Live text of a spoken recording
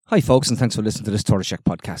Hi folks, and thanks for listening to this Tortoise Shack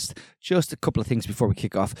podcast. Just a couple of things before we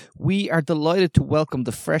kick off. We are delighted to welcome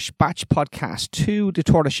the Fresh Batch podcast to the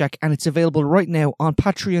Tortoise Shack, and it's available right now on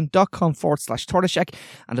patreon.com/Tortoise Shack.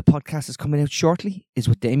 And the podcast is coming out shortly. It's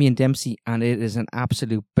with Damien Dempsey, and it is an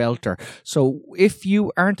absolute belter. So if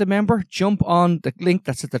you aren't a member, jump on the link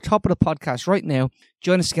that's at the top of the podcast right now.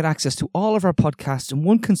 Join us to get access to all of our podcasts in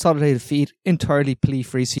one consolidated feed, entirely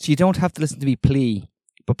plea-free, so you don't have to listen to me plea.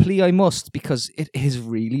 But plea I must, because it is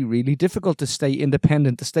really, really difficult to stay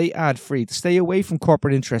independent, to stay ad-free, to stay away from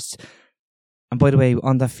corporate interests. And by the way,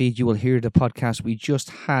 on that feed, you will hear the podcast we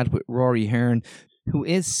just had with Rory Hearn, who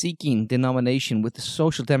is seeking the nomination with the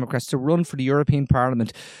Social Democrats to run for the European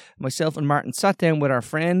Parliament. Myself and Martin sat down with our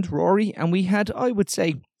friend Rory, and we had, I would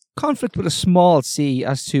say, conflict with a small c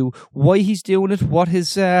as to why he's doing it, what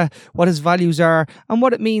his values are, and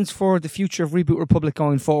what it means for the future of Reboot Republic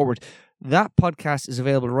going forward. That podcast is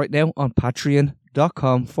available right now on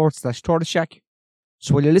patreon.com/Tortoise Shack.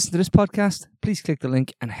 So while you listen to this podcast, please click the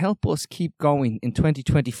link and help us keep going in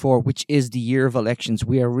 2024, which is the year of elections.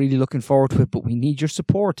 We are really looking forward to it, but we need your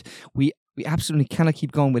support. We absolutely cannot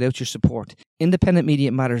keep going without your support. Independent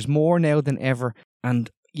media matters more now than ever.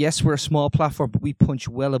 And yes, we're a small platform, but we punch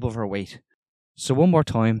well above our weight. So one more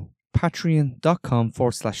time,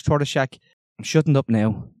 patreon.com/Tortoise Shack. I'm shutting up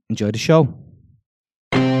now. Enjoy the show.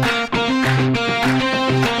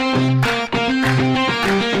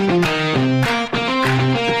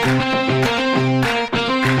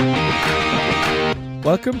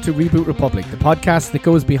 Welcome to Reboot Republic, the podcast that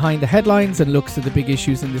goes behind the headlines and looks at the big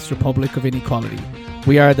issues in this republic of inequality.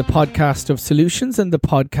 We are the podcast of solutions and the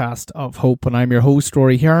podcast of hope, and I'm your host,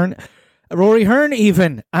 Rory Hearn,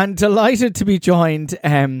 and delighted to be joined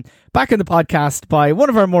back in the podcast by one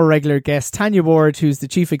of our more regular guests, Tanya Ward, who's the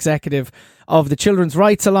Chief Executive of the Children's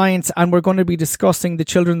Rights Alliance, and we're going to be discussing the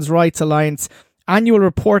Children's Rights Alliance annual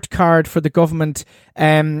report card for the government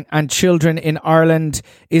and children in Ireland.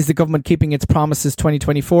 Is the government keeping its promises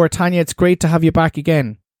 2024? Tanya, it's great to have you back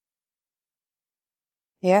again.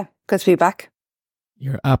 Yeah, good to be back.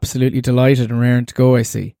 You're absolutely delighted and raring to go, I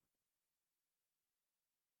see.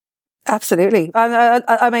 Absolutely.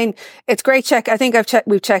 I mean, it's great check. I think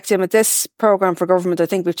we've checked in with this programme for government. I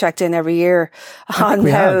think we've checked in every year on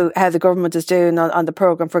how the government is doing on the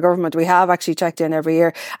programme for government. We have actually checked in every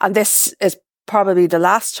year. And this is probably the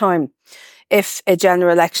last time, if a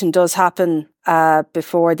general election does happen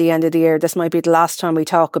before the end of the year, this might be the last time we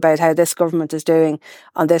talk about how this government is doing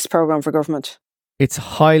on this programme for government. It's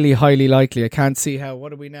highly, highly likely. I can't see how.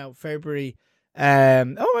 What are we now? February.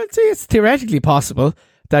 I'd say it's theoretically possible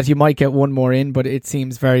that you might get one more in, but it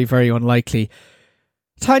seems very, very unlikely.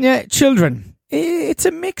 Tanya, children, it's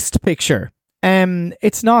a mixed picture.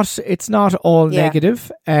 It's not all negative.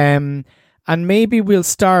 And maybe we'll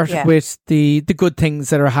start with the good things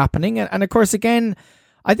that are happening. And of course, again,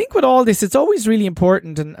 I think with all this, it's always really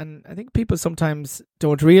important. And I think people sometimes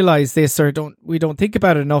don't realise this, or we don't think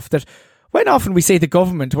about it enough, that when often we say the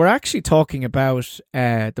government, we're actually talking about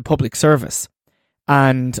the public service.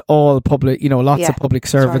 And all public, lots of public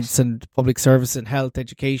servants and public service in health,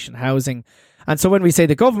 education, housing. And so when we say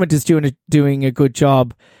the government is doing a good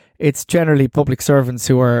job, it's generally public servants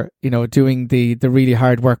who are, doing the really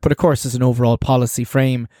hard work. But of course, there's an overall policy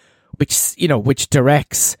frame which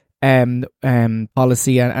directs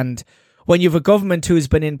policy. And when you have a government who's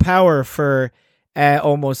been in power for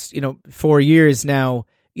almost 4 years now,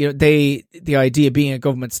 the idea being a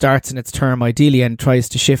government starts in its term ideally and tries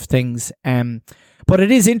to shift things. But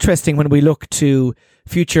it is interesting when we look to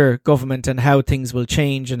future government and how things will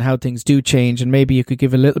change and how things do change. And maybe you could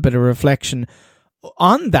give a little bit of reflection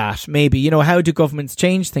on that. Maybe, how do governments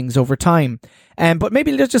change things over time? But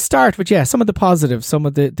maybe let's just start with, some of the positives, some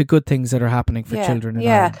of the good things that are happening for children in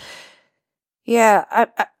Ireland. Yeah,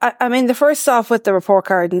 I mean, the first off with the report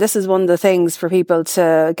card, and this is one of the things for people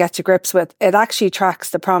to get to grips with, it actually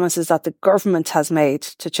tracks the promises that the government has made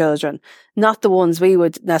to children, not the ones we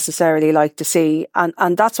would necessarily like to see.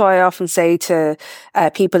 And that's why I often say to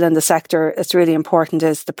people in the sector, it's really important,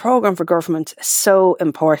 is the programme for government is so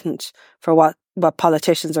important for what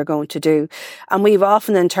politicians are going to do. And we've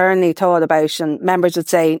often internally thought about, and members would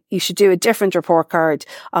say, you should do a different report card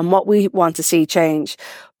on what we want to see change.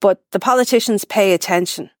 But the politicians pay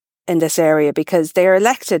attention in this area because they are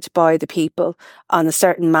elected by the people on a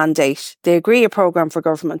certain mandate. They agree a programme for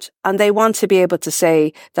government and they want to be able to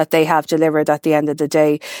say that they have delivered at the end of the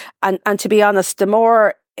day. And to be honest, the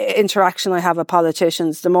more interaction I have with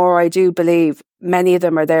politicians, the more I do believe many of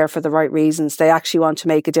them are there for the right reasons. They actually want to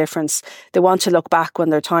make a difference. They want to look back when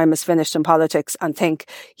their time is finished in politics and think,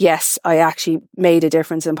 yes, I actually made a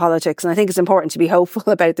difference in politics. And I think it's important to be hopeful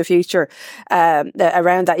about the future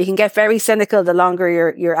around that. You can get very cynical the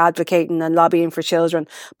longer you're advocating and lobbying for children,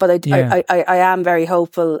 but I am very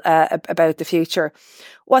hopeful about the future.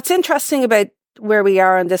 What's interesting about where we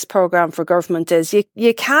are in this programme for government is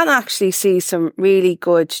you can actually see some really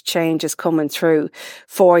good changes coming through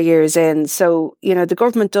 4 years in. So, the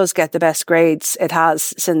government does get the best grades it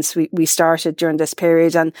has since we started during this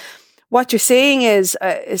period. And what you're seeing is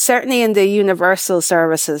certainly in the universal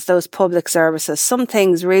services, those public services, some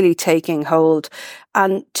things really taking hold.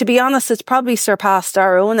 And to be honest, it's probably surpassed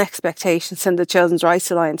our own expectations in the Children's Rights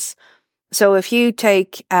Alliance. So if you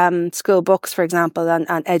take school books, for example, and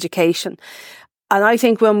education, and I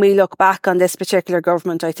think when we look back on this particular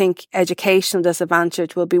government, I think educational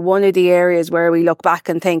disadvantage will be one of the areas where we look back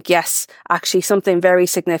and think, yes, actually something very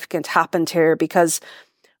significant happened here, because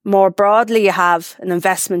more broadly, you have an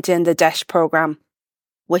investment in the DEIS programme,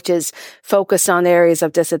 which is focused on areas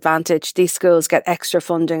of disadvantage. These schools get extra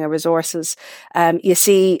funding and resources. You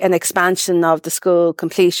see an expansion of the school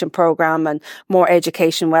completion programme and more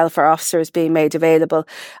education welfare officers being made available.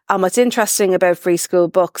 And what's interesting about free school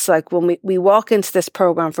books, like when we walk into this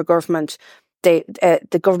programme for government,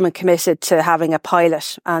 the government committed to having a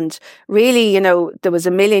pilot, and really, there was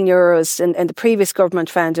 €1 million in the previous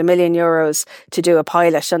government found €1 million to do a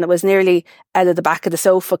pilot, and it was nearly out of the back of the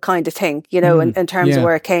sofa kind of thing, in terms of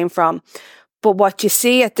where it came from. But what you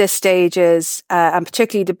see at this stage is, and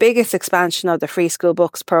particularly the biggest expansion of the free school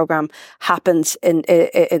books programme happens in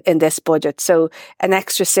this budget. So an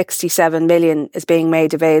extra 67 million is being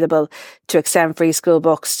made available to extend free school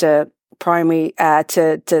books to primary,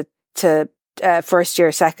 to first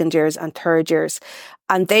year, second years and third years.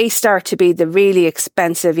 And they start to be the really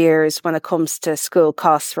expensive years when it comes to school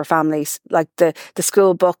costs for families. Like the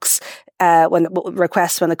school books, when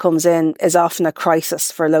it comes in, is often a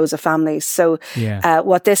crisis for loads of families. So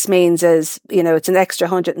what this means is, it's an extra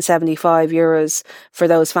 €175 for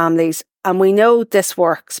those families. And we know this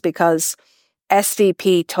works because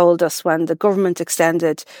SVP told us when the government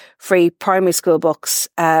extended free primary school books,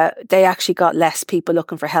 they actually got less people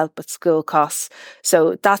looking for help with school costs.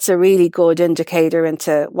 So that's a really good indicator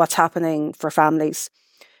into what's happening for families.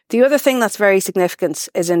 The other thing that's very significant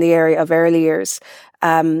is in the area of early years.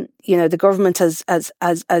 The government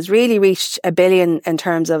has really reached $1 billion in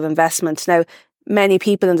terms of investment. Now, many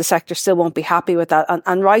people in the sector still won't be happy with that,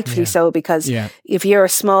 and rightfully so, because if you're a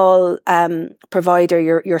small provider,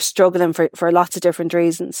 you're struggling for lots of different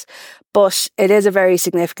reasons. But it is a very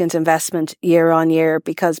significant investment year on year,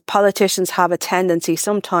 because politicians have a tendency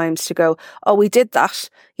sometimes to go, oh, we did that.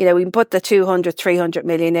 We put the 200, 300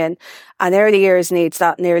 million in, and early years needs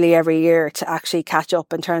that nearly every year to actually catch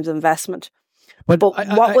up in terms of investment. But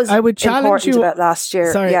what was important about last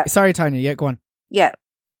year? Sorry, Tanya. Yeah, go on. Yeah.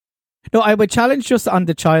 No, I would challenge just on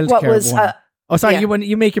the childcare one.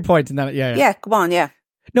 You make your point in that. Yeah, come on, yeah.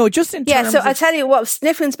 No, just in terms I'll tell you what was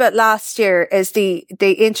significant about last year is they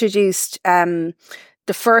introduced the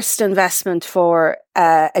first investment for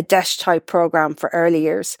a DEIS type programme for early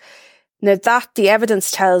years. Now that the evidence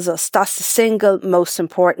tells us that's the single most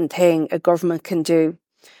important thing a government can do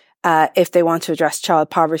if they want to address child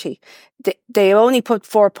poverty. They only put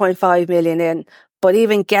 4.5 million in, but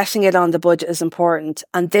even getting it on the budget is important.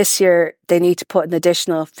 And this year they need to put an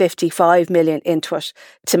additional 55 million into it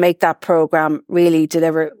to make that programme really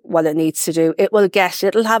deliver what it needs to do.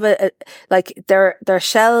 It'll have there are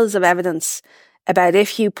shells of evidence about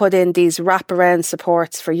if you put in these wraparound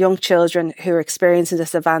supports for young children who are experiencing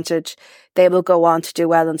disadvantage, they will go on to do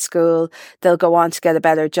well in school. They'll go on to get a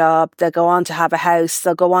better job. They'll go on to have a house.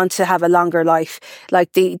 They'll go on to have a longer life.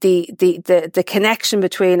 Like the connection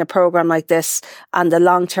between a program like this and the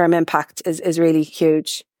long-term impact is really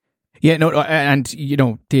huge. Yeah, no, and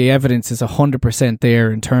the evidence is 100%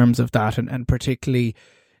 there in terms of that, and particularly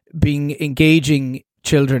engaging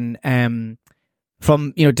children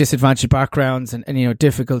from disadvantaged backgrounds and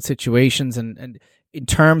difficult situations, and in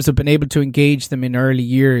terms of being able to engage them in early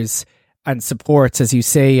years and supports, as you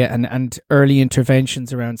say, and early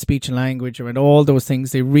interventions around speech and language, around all those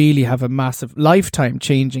things, they really have a massive lifetime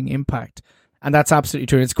changing impact. And that's absolutely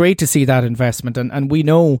true. It's great to see that investment. And we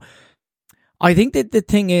know, I think that the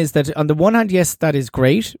thing is that on the one hand, yes, that is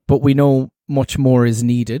great, but we know much more is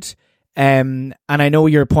needed. And I know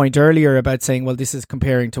your point earlier about saying, well, this is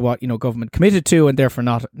comparing to what, government committed to, and therefore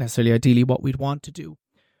not necessarily ideally what we'd want to do.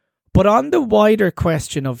 But on the wider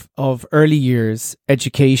question of early years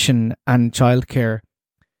education and childcare,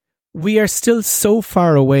 we are still so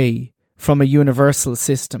far away from a universal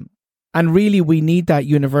system. And really, we need that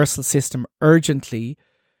universal system urgently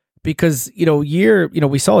because,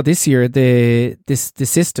 we saw this year, the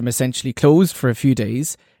system essentially closed for a few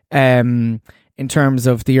days in terms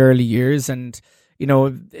of the early years and,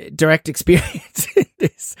 direct experience in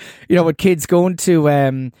this, with kids going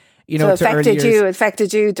to, so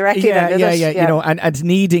affected you directly. Yeah. And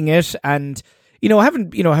needing it and,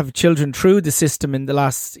 have children through the system in the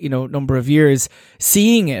last, number of years,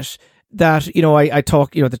 seeing it, that, I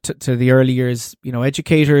talk, to the early years,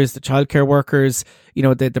 educators, the childcare workers,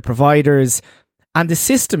 the providers, and the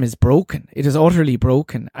system is broken. It is utterly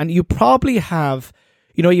broken. And you probably have,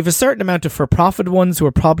 you have a certain amount of for-profit ones who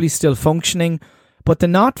are probably still functioning, but the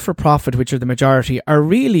not-for-profit, which are the majority, are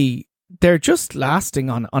really, they're just lasting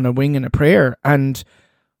on a wing and a prayer. And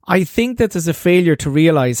I think that there's a failure to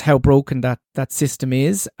realise how broken that system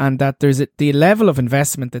is, and that there's the level of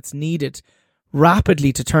investment that's needed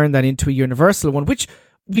rapidly to turn that into a universal one, which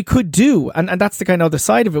we could do. And that's the kind of other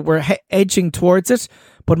side of it. We're edging towards it.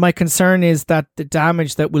 But my concern is that the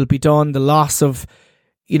damage that will be done, the loss of,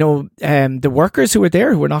 the workers who are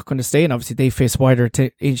there, who are not going to stay, and obviously they face wider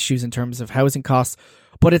issues in terms of housing costs.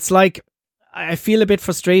 But it's like, I feel a bit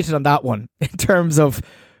frustrated on that one in terms of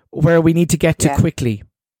where we need to get to quickly.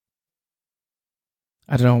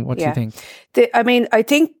 I don't know. What do you think? I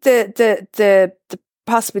think the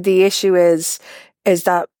possibly the issue is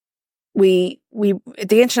that the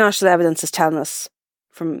international evidence is telling us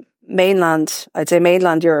from mainland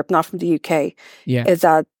Europe, not from the UK, is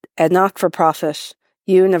that a not-for-profit,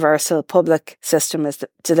 universal public system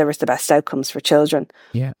delivers the best outcomes for children.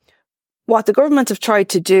 Yeah. What the government have tried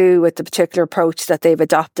to do with the particular approach that they've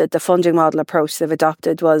adopted, the funding model approach they've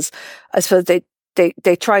adopted, was, I suppose,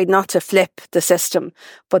 they tried not to flip the system,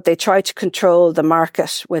 but they tried to control the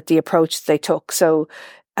market with the approach they took. So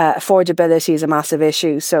affordability is a massive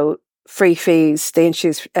issue. So free fees, they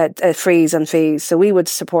introduce freeze on fees. So we would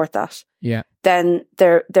support that. Yeah. Then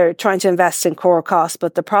they're trying to invest in core costs.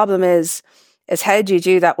 But the problem is how do you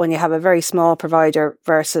do that when you have a very small provider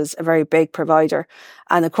versus a very big provider?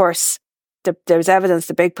 And of course, there's evidence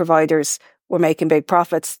the big providers were making big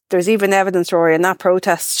profits. There's even evidence, Rory, in that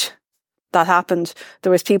protest that happened,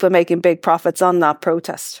 there was people making big profits on that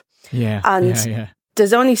protest. Yeah. And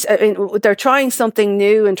there's only, they're trying something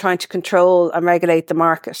new and trying to control and regulate the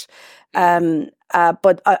market.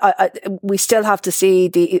 But we still have to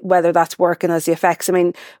see whether that's working as the effects. I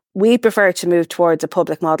mean, we prefer to move towards a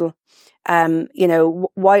public model. Why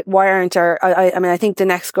aren't I think the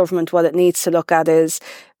next government, what it needs to look at is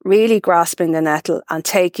really grasping the nettle and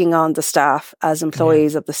taking on the staff as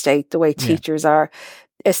employees of the state, the way teachers are.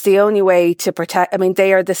 It's the only way to protect. I mean,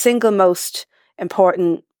 they are the single most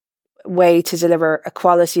important way to deliver a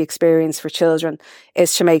quality experience for children,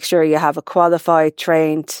 is to make sure you have a qualified,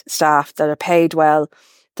 trained staff that are paid well,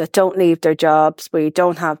 that don't leave their jobs, where you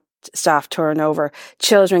don't have staff turnover.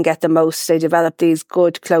 Children get the most. They develop these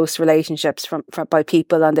good, close relationships by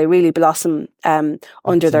people, and they really blossom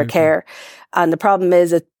under their care. And the problem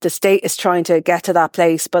is that the state is trying to get to that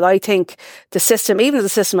place. But I think the system, even the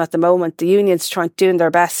system at the moment, the unions doing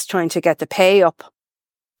their best, trying to get the pay up.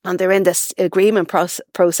 And they're in this agreement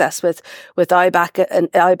process with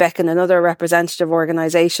IBEC and another representative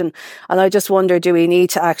organisation. And I just wonder, do we need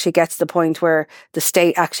to actually get to the point where the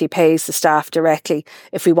state actually pays the staff directly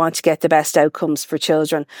if we want to get the best outcomes for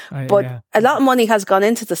children? A lot of money has gone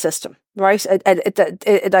into the system, right?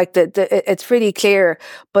 It's pretty clear.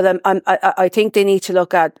 But I think they need to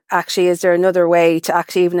look at, actually, is there another way to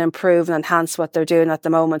actually even improve and enhance what they're doing at the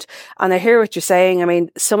moment? And I hear what you're saying. I mean,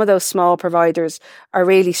 some of those small providers are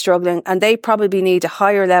really struggling, and they probably need a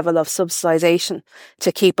higher level of subsidisation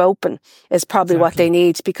to keep open, is probably what they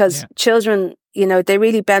need, because children, they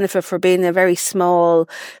really benefit from being in a very small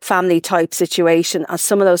family type situation, and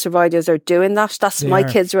some of those providers are doing that. My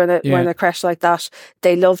kids were in a creche like that.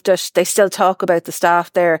 They loved it. They still talk about the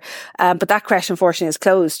staff there, but that creche unfortunately is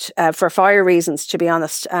closed for fire reasons, to be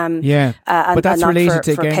honest. But that's related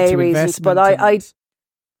to pay reasons. But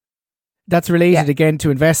that's related again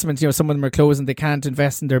to investment. Some of them are closing. They can't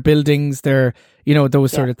invest in their buildings. They're,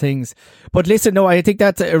 those sort of things. But listen, no, I think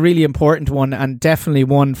that's a really important one, and definitely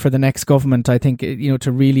one for the next government. I think,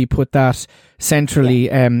 to really put that centrally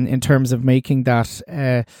in terms of making that,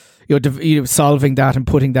 solving that and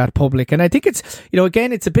putting that public. And I think it's,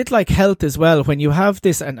 again, it's a bit like health as well. When you have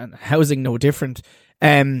this, and housing no different,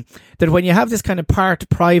 that when you have this kind of part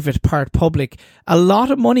private, part public, a lot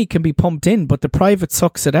of money can be pumped in, but the private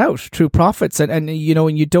sucks it out through profits, and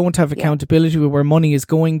you don't have accountability with where money is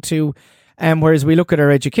going to. Whereas we look at our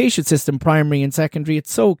education system, primary and secondary,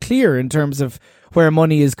 it's so clear in terms of where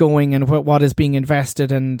money is going and what is being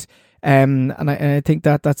invested, and And I think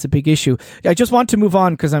that's a big issue. I just want to move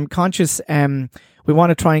on because I'm conscious we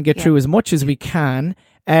want to try and get through as much as we can.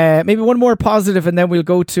 Maybe one more positive, and then we'll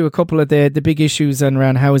go to a couple of the big issues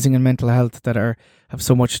around housing and mental health that have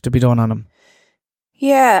so much to be done on them.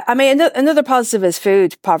 Yeah, I mean, another positive is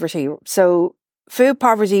food poverty. So food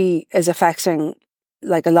poverty is affecting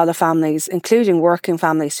like a lot of families, including working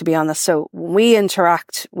families, to be honest. So when we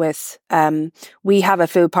interact with, we have a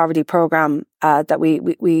food poverty program that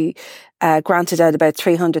we granted out about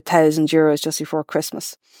 €300,000 just before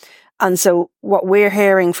Christmas. And so what we're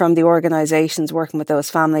hearing from the organisations working with those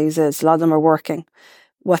families is a lot of them are working.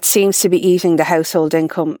 What seems to be eating the household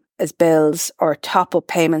income is bills or top-up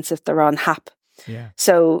payments if they're on HAP. Yeah.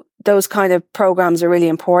 So those kind of programs are really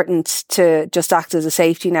important to just act as a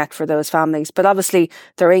safety net for those families. But obviously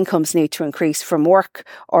their incomes need to increase from work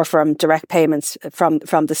or from direct payments from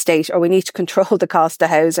the state, or we need to control the cost of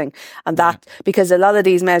housing, and that because a lot of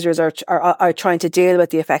these measures are trying to deal with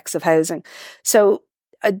the effects of housing. So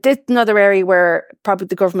another area where probably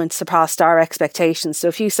the government surpassed our expectations. So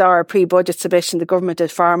if you saw our pre-budget submission, the government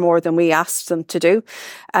did far more than we asked them to do,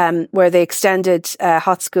 where they extended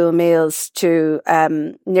hot school meals to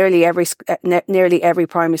nearly every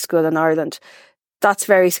primary school in Ireland. That's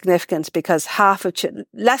very significant because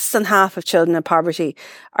less than half of children in poverty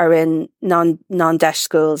are in non-DESH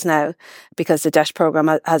schools now because the DESH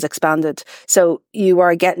programme has expanded. So you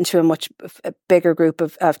are getting to a much bigger group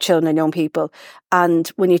of children and young people. And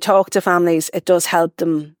when you talk to families, it does help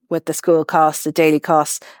them with the school costs, the daily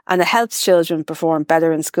costs, and it helps children perform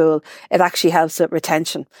better in school. It actually helps with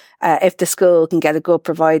retention if the school can get a good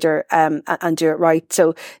provider and do it right.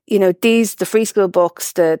 So, the free school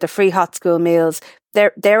books, the free hot school meals,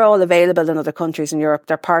 they're all available in other countries in Europe.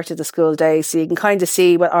 They're part of the school day. So you can kind of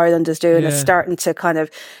see what Ireland is doing. It's starting to kind of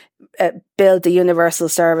build the universal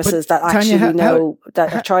services that actually Tanya,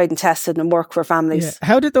 that are tried and tested and work for families. Yeah.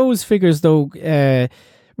 How did those figures, though,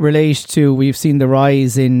 relate to, we've seen the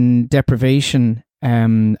rise in deprivation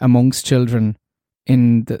amongst children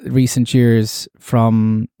in the recent years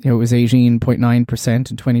from, it was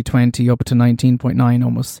 18.9% in 2020 up to 19.9%,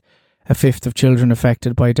 almost a fifth of children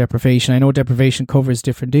affected by deprivation. I know deprivation covers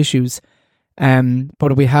different issues,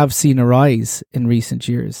 but we have seen a rise in recent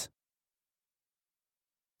years.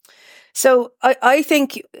 So I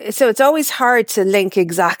think, so it's always hard to link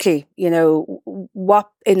exactly,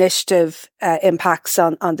 what initiative impacts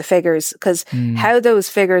on the figures, because how those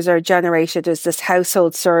figures are generated is this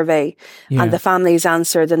household survey and the families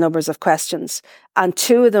answer the numbers of questions. And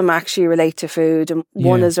two of them actually relate to food. And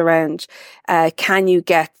one is around, can you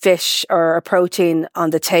get fish or a protein on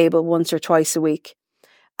the table once or twice a week?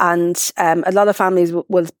 And a lot of families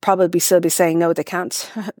will probably still be saying, no, they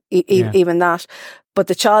can't, even that. But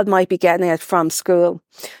the child might be getting it from school.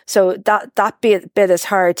 So that bit is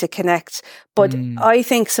hard to connect. But I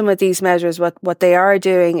think some of these measures, what they are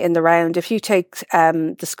doing in the round, if you take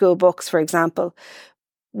the school books, for example,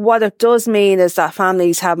 what it does mean is that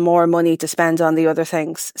families have more money to spend on the other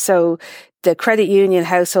things. So the credit union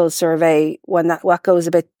household survey, what goes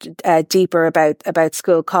a bit deeper about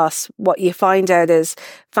school costs, what you find out is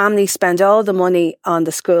families spend all the money on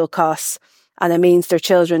the school costs, and it means their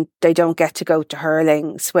children, they don't get to go to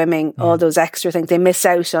hurling, swimming, all those extra things. They miss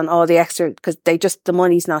out on all the extra because the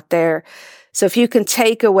money's not there. So if you can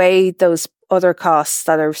take away those other costs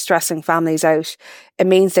that are stressing families out, it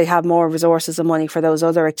means they have more resources and money for those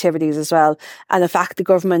other activities as well. And in fact, the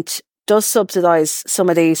government does subsidise some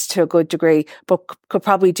of these to a good degree, but could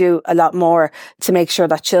probably do a lot more to make sure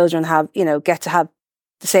that children have, get to have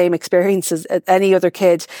the same experience as any other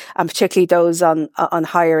kid, and particularly those on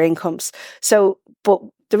higher incomes. So, but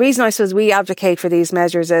the reason I suppose we advocate for these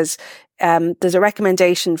measures is there's a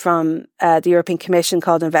recommendation from the European Commission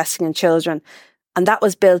called Investing in Children. And that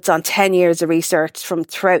was built on 10 years of research from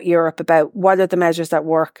throughout Europe about what are the measures that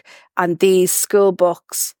work. And these school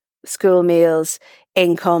books, school meals,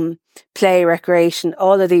 income, play, recreation,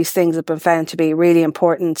 all of these things have been found to be really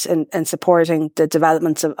important in supporting the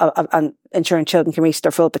development of and ensuring children can reach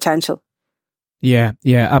their full potential. Yeah,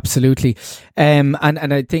 absolutely. And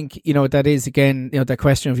I think, that is, again, the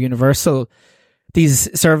question of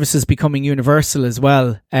these services becoming universal as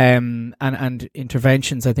well, and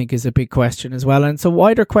interventions, I think, is a big question as well. And it's a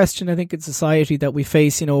wider question, I think, in society that we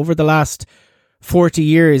face, over the last 40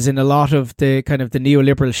 years in a lot of the kind of the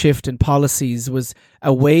neoliberal shift in policies was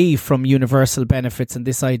away from universal benefits and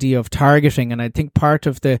this idea of targeting. And I think part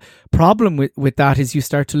of the problem with that is you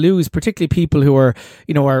start to lose, particularly people who are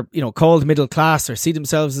called middle class or see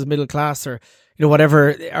themselves as middle class, or whatever,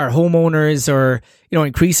 are homeowners, or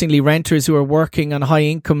increasingly renters who are working on high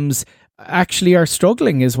incomes, actually are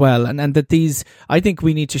struggling as well. And that I think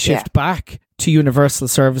we need to shift back to universal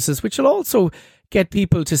services, which will also get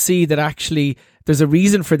people to see that actually there's a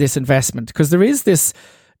reason for this investment, because there is this,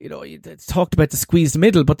 it's talked about the squeezed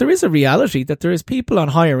middle, but there is a reality that there is people on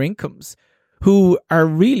higher incomes who are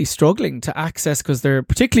really struggling to access, because they're,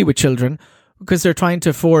 particularly with children, because they're trying to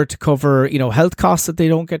afford to cover, health costs that they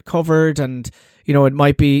don't get covered. And, it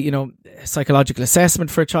might be, psychological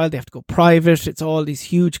assessment for a child. They have to go private. It's all these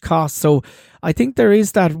huge costs. So I think there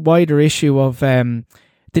is that wider issue of the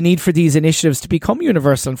need for these initiatives to become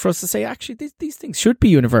universal, and for us to say, actually, these things should be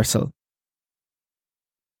universal.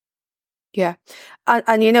 Yeah.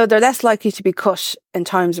 And they're less likely to be cut in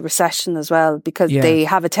times of recession as well, because they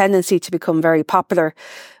have a tendency to become very popular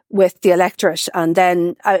with the electorate. And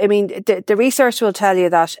then, the research will tell you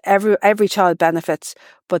that every child benefits,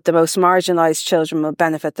 but the most marginalised children will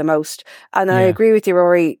benefit the most. And I agree with you,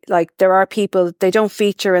 Rory. Like, there are people, they don't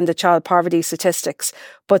feature in the child poverty statistics,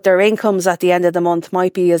 but their incomes at the end of the month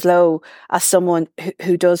might be as low as someone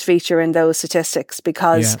who does feature in those statistics,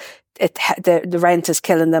 because the rent is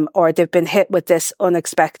killing them, or they've been hit with this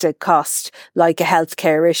unexpected cost, like a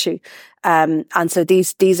healthcare issue. And so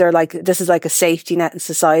these are this is like a safety net in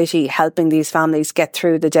society, helping these families get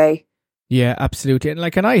through the day. Yeah, absolutely.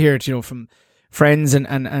 And I hear it, from friends and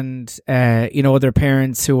other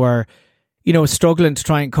parents who are, struggling to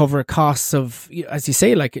try and cover costs of, as you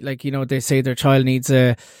say, they say their child needs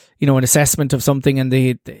an assessment of something, and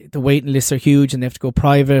the waiting lists are huge and they have to go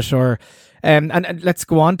private, or and let's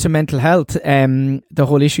go on to mental health. The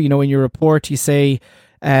whole issue, in your report, you say,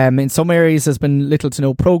 in some areas there's been little to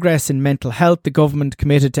no progress in mental health. The government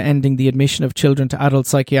committed to ending the admission of children to adult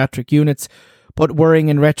psychiatric units, but worrying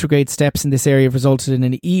and retrograde steps in this area have resulted in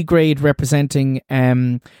an E grade, representing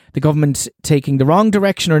the government taking the wrong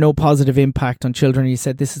direction or no positive impact on children. He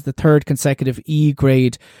said this is the third consecutive E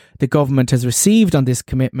grade the government has received on this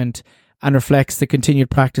commitment, and reflects the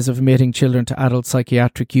continued practice of admitting children to adult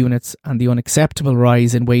psychiatric units and the unacceptable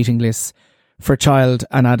rise in waiting lists for child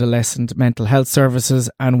and adolescent mental health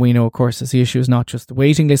services. And we know, of course, that the issue is not just the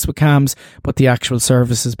waiting list with CAMHS, but the actual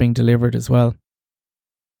services being delivered as well.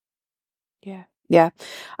 Yeah.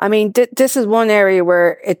 This is one area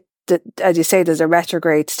where as you say, there's a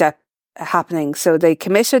retrograde step happening. So they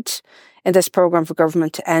committed in this programme for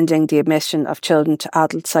government to ending the admission of children to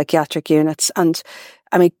adult psychiatric units. And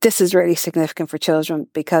this is really significant for children,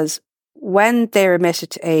 because when they're admitted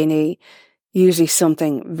to A&E, usually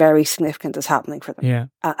something very significant is happening for them. Yeah.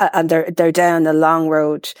 And they're down a long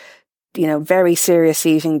road, very serious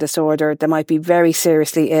eating disorder. They might be very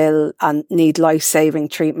seriously ill and need life-saving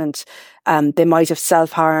treatment. They might have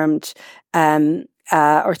self-harmed,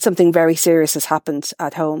 or something very serious has happened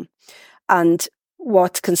at home. And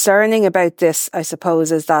what's concerning about this, I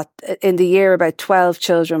suppose, is that in the year about 12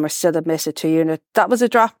 children were still admitted to a unit. That was a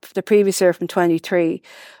drop the previous year from 23.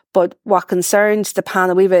 But what concerns the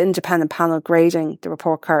panel, we have an independent panel grading the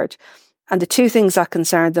report card. And the two things that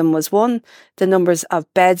concerned them was, one, the numbers of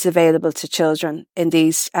beds available to children in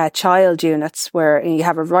these child units, where you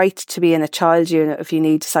have a right to be in a child unit if you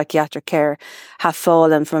need psychiatric care, have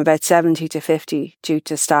fallen from about 70 to 50 due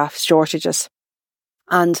to staff shortages.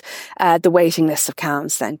 And the waiting list of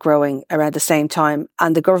CAMHS then growing around the same time,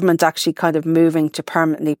 and the government actually kind of moving to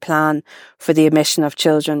permanently plan for the admission of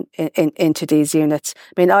children into these units.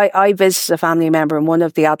 I visited a family member in one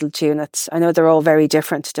of the adult units. I know they're all very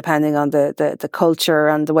different depending on the culture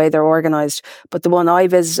and the way they're organised, but the one I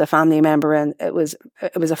visited a family member in, it was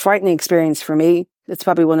a frightening experience for me. It's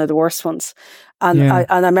probably one of the worst ones. And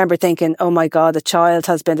I remember thinking, oh my God, a child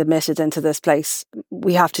has been admitted into this place.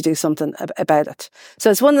 We have to do something about it. So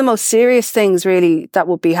it's one of the most serious things really that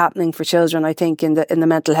would be happening for children, I think, in the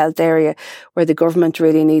mental health area, where the government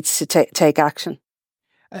really needs to take action.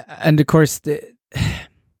 And of course, the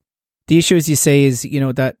issue, as you say, is,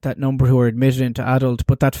 that number who are admitted into adult,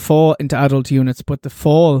 but that fall into adult units, but the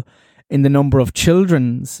fall in the number of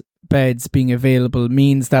children's beds being available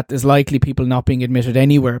means that there's likely people not being admitted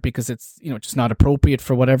anywhere, because it's just not appropriate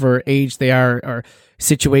for whatever age they are or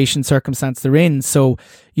situation, circumstance they're in. So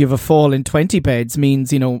you have a fall in 20 beds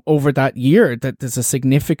means over that year that there's a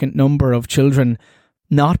significant number of children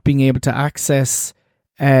not being able to access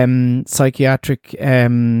psychiatric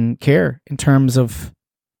care in terms of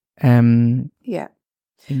and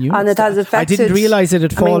it has affected. I didn't realise it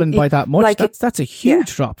had fallen by that much. That's a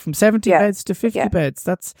huge drop from 70 beds to 50 beds.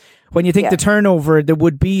 That's when you think the turnover there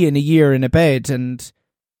would be in a year in a bed, and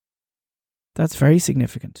that's very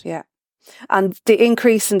significant. Yeah. And the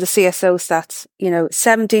increase in the CSO stats,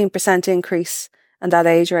 17% increase in that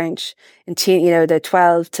age range in the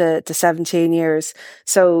 12 to 17 years.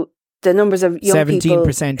 So the numbers of young people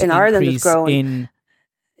 17% in Ireland have increase grown.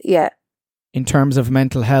 in terms of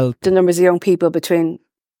mental health. The numbers of young people between,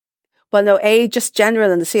 well, no, just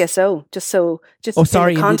general and the CSO, just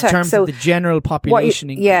sorry, in context. In terms of the general population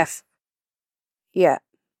increase.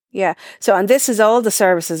 Yeah. So, and this is all the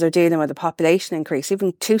services are dealing with a population increase.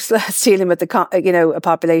 Even TUSLA dealing with a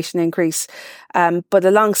population increase. But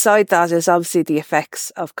alongside that is obviously the effects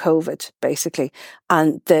of COVID, basically,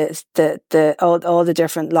 and all the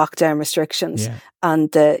different lockdown restrictions,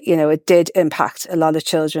 and it did impact a lot of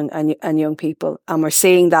children and young people, and we're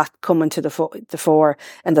seeing that coming to the fore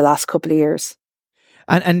in the last couple of years.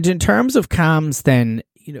 And in terms of CAMHS, then,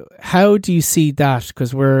 how do you see that?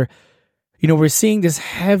 Because we're seeing this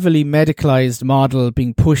heavily medicalized model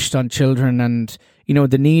being pushed on children, and,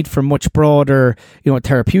 the need for much broader,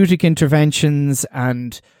 therapeutic interventions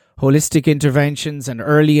and holistic interventions and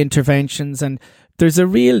early interventions. And there's a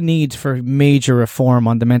real need for major reform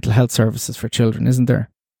on the mental health services for children, isn't there?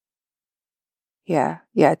 Yeah,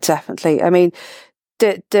 definitely. I mean,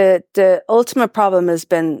 the ultimate problem has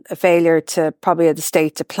been a failure to probably the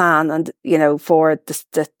state to plan and, for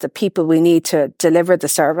the people we need to deliver the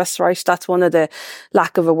service, right? That's one of the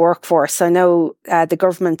lack of a workforce. I know the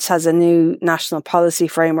government has a new national policy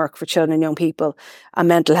framework for children and young people, and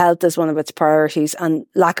mental health is one of its priorities, and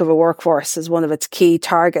lack of a workforce is one of its key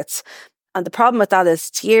targets. And the problem with that is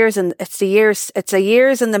it's a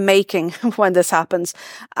years in the making when this happens,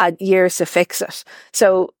 and years to fix it.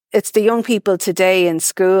 So it's the young people today in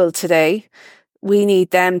school today. We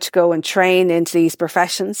need them to go and train into these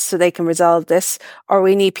professions so they can resolve this, or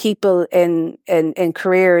we need people in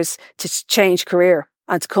careers to change career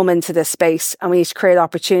and to come into this space, and we need to create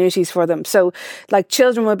opportunities for them. So, like,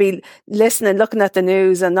 children will be listening, looking at the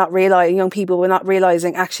news, and young people will not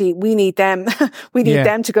realizing actually we need them. We need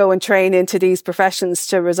them to go and train into these professions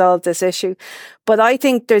to resolve this issue. But I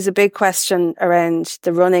think there's a big question around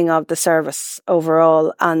the running of the service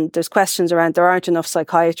overall, and there's questions around there aren't enough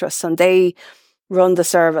psychiatrists, and they run the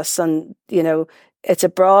service, and you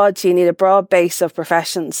need a broad base of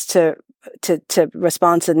professions to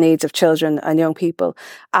respond to the needs of children and young people.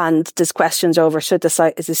 And there's questions over is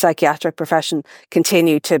the psychiatric profession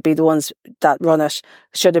continue to be the ones that run it?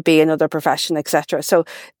 Should it be another profession, etc.? So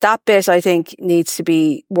that bit, I think, needs to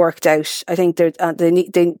be worked out. I think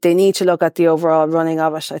they need to look at the overall running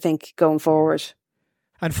of it, I think, going forward.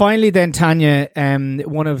 And finally then, Tanya,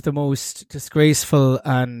 one of the most disgraceful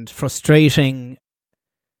and frustrating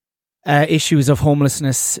issues of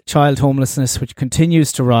homelessness, child homelessness, which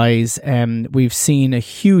continues to rise. We've seen a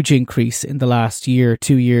huge increase in the last 2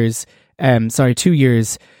 years,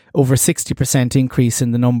 over 60% increase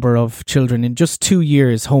in the number of children in just 2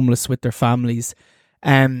 years homeless with their families.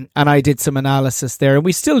 And I did some analysis there, and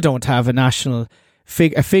we still don't have a national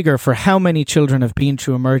figure for how many children have been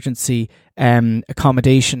through emergency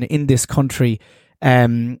accommodation in this country.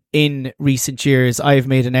 In recent years, I've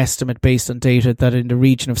made an estimate based on data that in the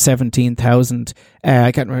region of 17,000,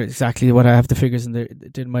 I can't remember exactly what I have the figures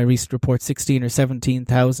in my recent report, 16 or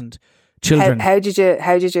 17,000 children. How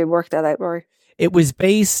did you work that out, Rory? It was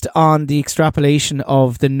based on the extrapolation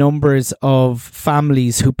of the numbers of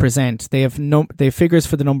families who present. They have figures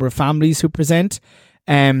for the number of families who present,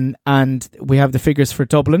 and we have the figures for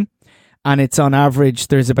Dublin, and it's on average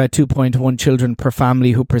there's about 2.1 children per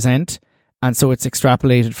family who present. And so it's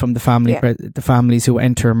extrapolated from the families who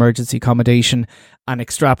enter emergency accommodation, and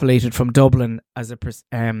extrapolated from Dublin as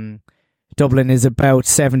Dublin is about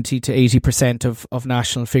 70 to 80% of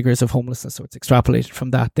national figures of homelessness. So it's extrapolated from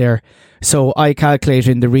that there. So I calculated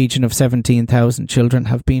in the region of 17,000 children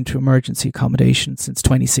have been to emergency accommodation since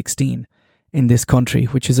 2016 in this country,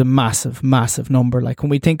 which is a massive, massive number. Like when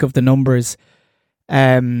we think of the numbers,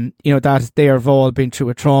 that they have all been through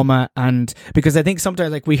a trauma, and because I think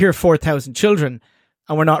sometimes like we hear 4,000 children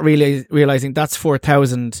and we're not really realizing that's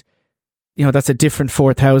 4,000, that's a different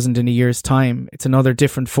 4,000 in a year's time. It's another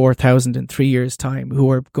different 4,000 in 3 years' time who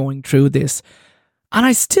are going through this. And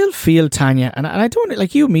I still feel, Tanya, and I don't,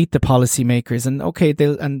 like, you meet the policymakers and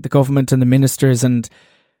and the government and the ministers, and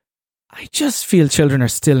I just feel children are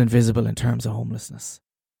still invisible in terms of homelessness,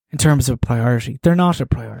 in terms of priority. They're not a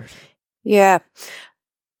priority. Yeah.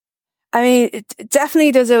 I mean,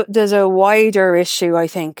 definitely there's a wider issue, I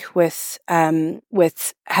think, with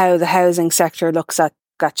how the housing sector looks at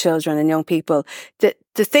children and young people. The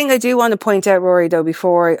thing I do want to point out, Rory, though,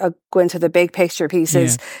 before I go into the big picture piece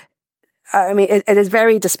is, I mean, it is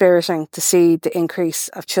very dispiriting to see the increase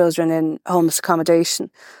of children in homeless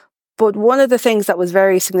accommodation. But one of the things that was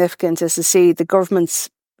very significant is to see the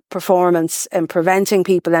government's performance in preventing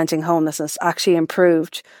people entering homelessness actually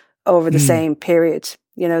improved over the same period.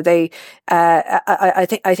 You know,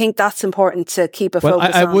 I think that's important to keep a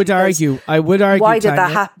focus on. I would argue. Why did Tanya,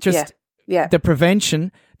 that happen? Just the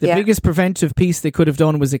prevention. The biggest preventive piece they could have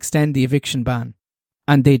done was extend the eviction ban,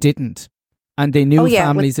 and they didn't. And they knew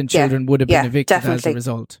families and children would have been evicted as a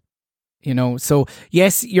result. You know, so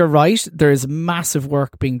yes, you're right. There is massive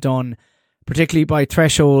work being done, particularly by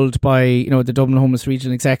Threshold, by the Dublin Homeless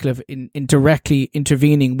Regional Executive in directly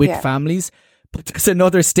intervening with families. But there's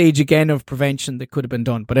another stage again of prevention that could have been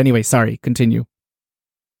done. But anyway, sorry, continue.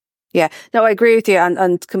 Yeah, no, I agree with you,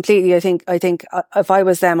 and completely. I think if I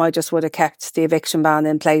was them, I just would have kept the eviction ban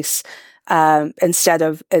in place instead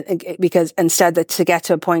to get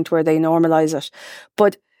to a point where they normalise it.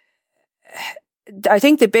 But I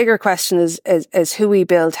think the bigger question is who we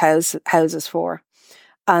build houses for.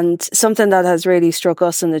 And something that has really struck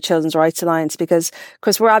us in the Children's Rights Alliance, because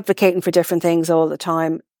we're advocating for different things all the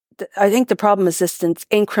time. I think the problem is this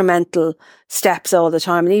incremental steps all the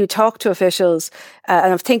time. And you talk to officials,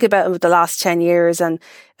 and I've think about it over the last 10 years. And,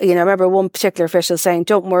 I remember one particular official saying,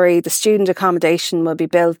 don't worry, the student accommodation will be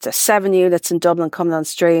built. There's 7 units in Dublin coming on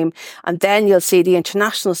stream. And then you'll see the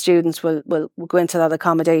international students will go into that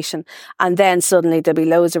accommodation. And then suddenly there'll be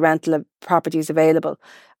loads of rental properties available.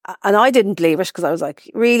 And I didn't believe it, because I was like,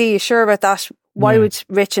 really, you sure about that? Why would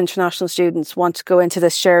rich international students want to go into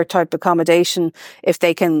this shared type accommodation if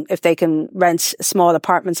they can rent small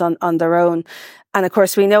apartments on their own? And of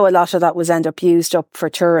course, we know a lot of that was end up used up for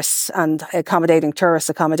tourists and accommodating tourist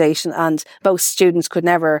accommodation, and most students could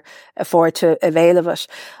never afford to avail of it.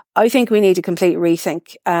 I think we need a complete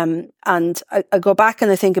rethink. And I go back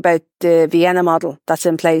and I think about the Vienna model that's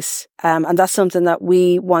in place. And that's something that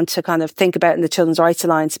we want to kind of think about in the Children's Rights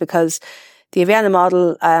Alliance, because the Vienna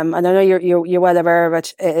model, and I know you're well aware of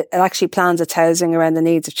it, it actually plans its housing around the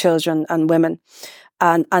needs of children and women.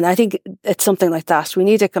 And I think it's something like that. We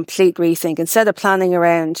need a complete rethink. Instead of planning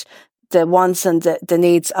around the wants and the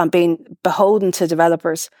needs and being beholden to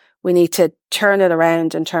developers, we need to turn it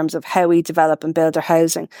around in terms of how we develop and build our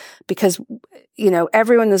housing, because,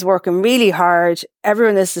 everyone is working really hard.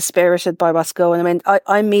 Everyone is dispirited by what's going. I mean,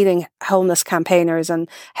 I'm meeting homeless campaigners and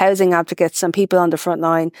housing advocates and people on the front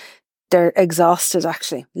line. They're exhausted,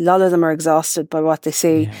 actually. A lot of them are exhausted by what they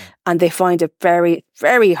see, and they find it very,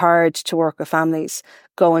 very hard to work with families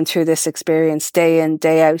going through this experience day in,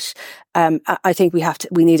 day out. I think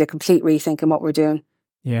we need a complete rethink in what we're doing.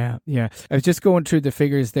 Yeah. I was just going through the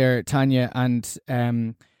figures there, Tanya, and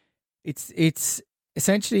it's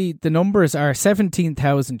essentially the numbers are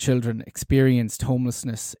 17,000 children experienced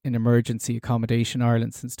homelessness in emergency accommodation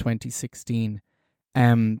Ireland since 2016.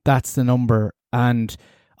 That's the number. And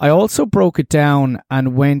I also broke it down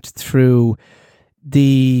and went through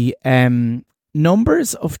the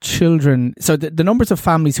numbers of children. So the numbers of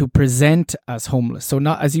families who present as homeless. So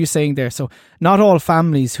not, as you're saying there, so not all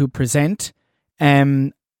families who present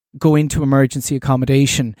go into emergency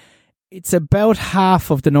accommodation. It's about half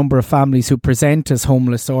of the number of families who present as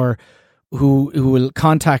homeless or who will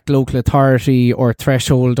contact local authority or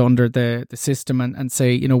Threshold under the system and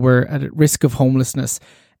say, we're at risk of homelessness.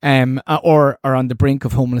 Or are on the brink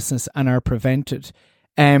of homelessness and are prevented.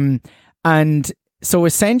 And so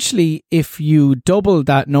essentially, if you double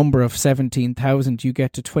that number of 17,000, you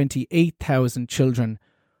get to 28,000 children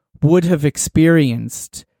would have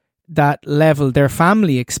experienced that level. Their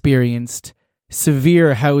family experienced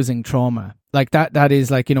severe housing trauma. Like that is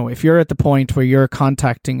like, if you're at the point where you're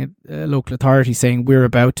contacting a local authority saying we're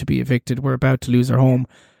about to be evicted, we're about to lose our home,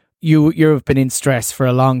 you've been in stress for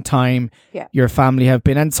a long time. Yeah. Your family have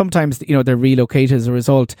been, and sometimes they're relocated as a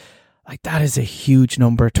result. Like that is a huge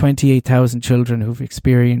number. 28,000 children who've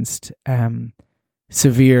experienced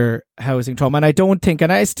severe housing trauma. And I don't think,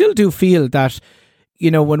 and I still do feel that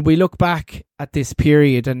when we look back at this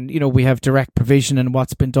period, and we have direct provision and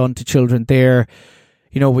what's been done to children there.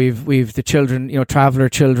 We've the children, traveller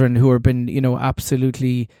children who have been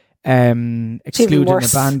absolutely excluded and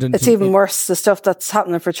abandoned. It's even worse, the stuff that's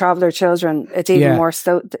happening for traveller children. It's even worse,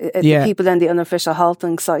 though. The people in the unofficial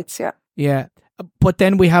halting sites. Yeah. But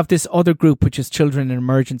then we have this other group, which is children in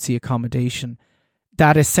emergency accommodation,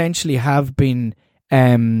 that essentially have been,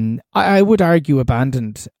 I would argue,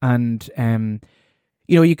 abandoned. And,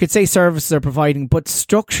 you could say services are providing, but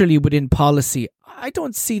structurally within policy, I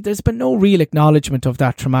don't see, there's been no real acknowledgement of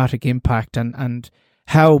that traumatic impact and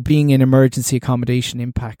how being in emergency accommodation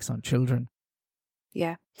impacts on children.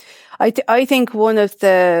 Yeah. I think one of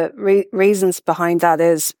the reasons behind that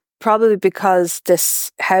is probably because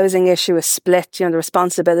this housing issue is split. The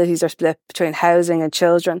responsibilities are split between housing and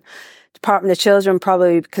children. Department of Children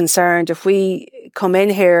probably concerned if we come in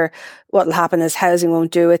here, what will happen is housing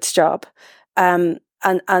won't do its job.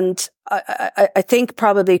 And I think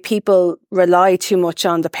probably people rely too much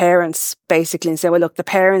on the parents basically and say, well, look, the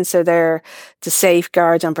parents are there to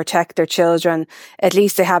safeguard and protect their children. At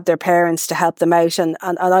least they have their parents to help them out. And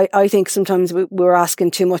I think sometimes we're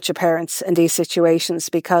asking too much of parents in these situations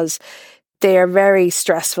because they are very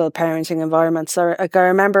stressful parenting environments. I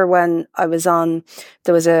remember when I was on,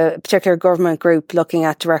 there was a particular government group looking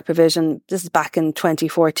at direct provision. This is back in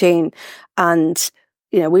 2014. And,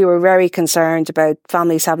 we were very concerned about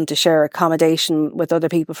families having to share accommodation with other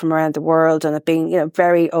people from around the world and it being,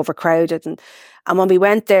 very overcrowded. And when we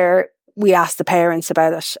went there, we asked the parents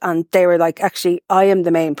about it and they were like, actually, I am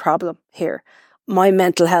the main problem here. My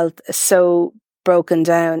mental health is so broken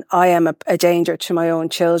down. I am a danger to my own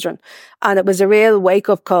children. And it was a real wake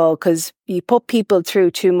up call because you put people through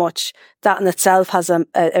too much. That in itself has a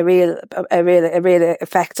real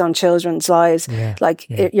effect on children's lives.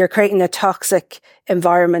 You're creating a toxic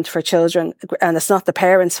environment for children and it's not the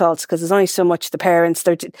parents' fault because there's only so much the parents.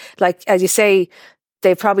 They're like, as you say,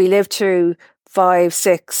 they've probably lived through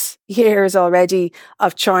 5-6 years already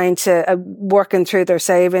of trying to working through their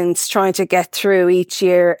savings, trying to get through each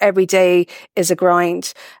year. Every day is a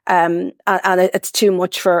grind, and it's too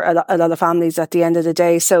much for a lot of families at the end of the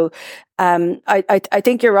day. So, I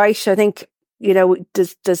think you're right. I think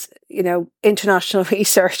there's international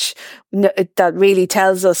research that really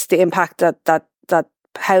tells us the impact that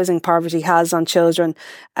housing poverty has on children.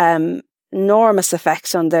 Enormous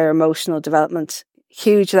effects on their emotional development.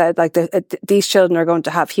 Huge, these children are going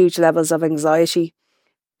to have huge levels of anxiety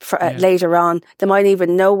later on. They might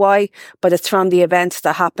even know why, but it's from the events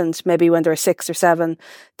that happened maybe when they're 6 or 7.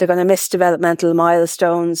 They're going to miss developmental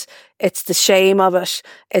milestones. It's the shame of it.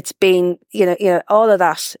 It's been, all of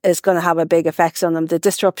that is going to have a big effect on them. The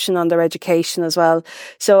disruption on their education as well.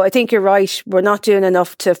 So I think you're right. We're not doing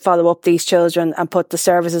enough to follow up these children and put the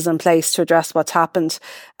services in place to address what's happened.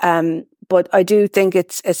 But I do think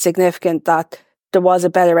it's significant that there was a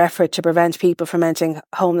better effort to prevent people from entering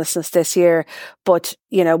homelessness this year. But,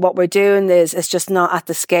 what we're doing is just not at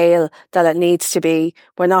the scale that it needs to be.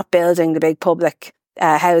 We're not building the big public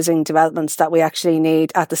housing developments that we actually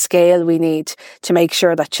need at the scale we need to make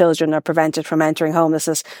sure that children are prevented from entering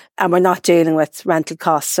homelessness. And we're not dealing with rental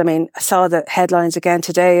costs. I mean, I saw the headlines again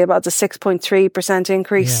today about the 6.3%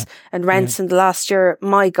 increase in rents in the last year.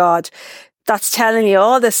 My God, that's telling you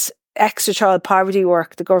all this extra child poverty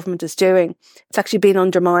work the government is doing. It's actually been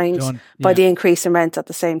undermined by the increase in rent at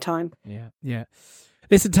the same time. Yeah.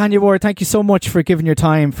 Listen, Tanya Ward, thank you so much for giving your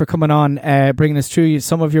time, for coming on, bringing us through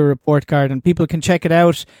some of your report card. And people can check it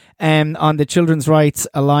out on the Children's Rights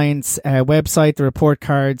Alliance website. The report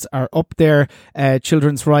cards are up there,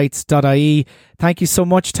 childrensrights.ie. Thank you so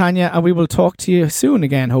much, Tanya, and we will talk to you soon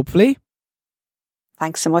again, hopefully.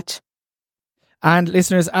 Thanks so much. And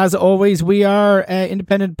listeners, as always, we are an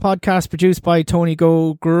independent podcast produced by Tony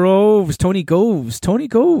Groves. Tony Goves.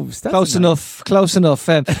 That's Close enough.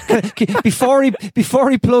 Before he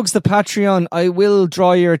plugs the Patreon, I will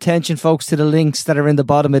draw your attention, folks, to the links that are in the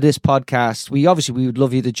bottom of this podcast. We would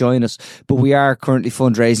love you to join us, but we are currently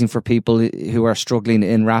fundraising for people who are struggling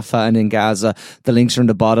in Rafah and in Gaza. The links are in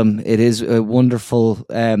the bottom. It is a wonderful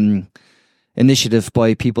initiative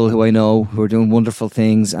by people who I know who are doing wonderful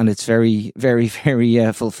things, and it's very, very,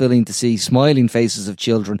 very fulfilling to see smiling faces of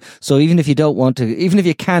children. So even if you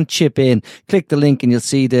can't chip in, click the link and you'll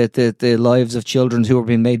see the lives of children who are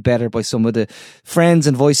being made better by some of the friends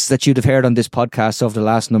and voices that you'd have heard on this podcast over the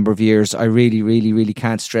last number of years. I really, really, really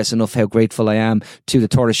can't stress enough how grateful I am to the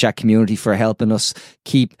Tortoise Shack community for helping us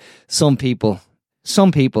keep some people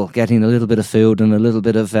getting a little bit of food and a little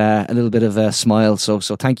bit of a smile. So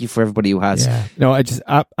thank you for everybody who has. Yeah. No, I just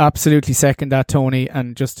absolutely second that, Tony.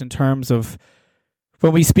 And just in terms of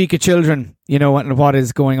when we speak of children, and what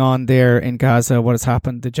is going on there in Gaza, what has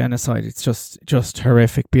happened, the genocide, it's just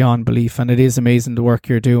horrific beyond belief. And it is amazing the work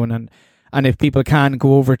you're doing. And if people can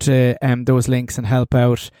go over to those links and help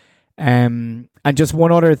out. And just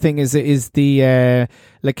one other thing is the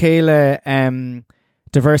Lakela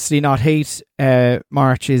Diversity Not Hate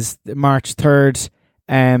march is March 3rd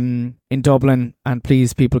in Dublin, and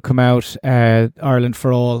please people come out. Ireland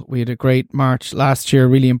for All, we had a great march last year,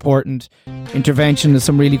 really important intervention. There's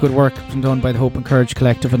some really good work done by the Hope and Courage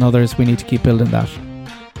Collective and others. We need to keep building that.